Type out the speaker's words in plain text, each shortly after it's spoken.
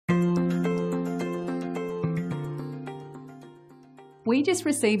We just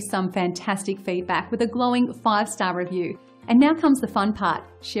received some fantastic feedback with a glowing 5-star review. And now comes the fun part,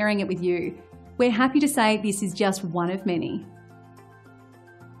 sharing it with you. We're happy to say this is just one of many.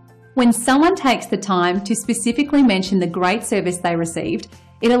 When someone takes the time to specifically mention the great service they received,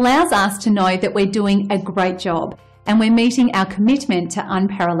 it allows us to know that we're doing a great job and we're meeting our commitment to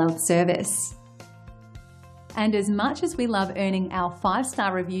unparalleled service. And as much as we love earning our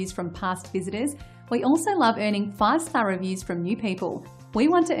 5-star reviews from past visitors, we also love earning 5-star reviews from new people. We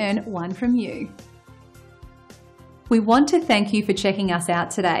want to earn one from you. We want to thank you for checking us out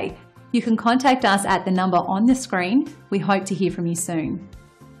today. You can contact us at the number on the screen. We hope to hear from you soon.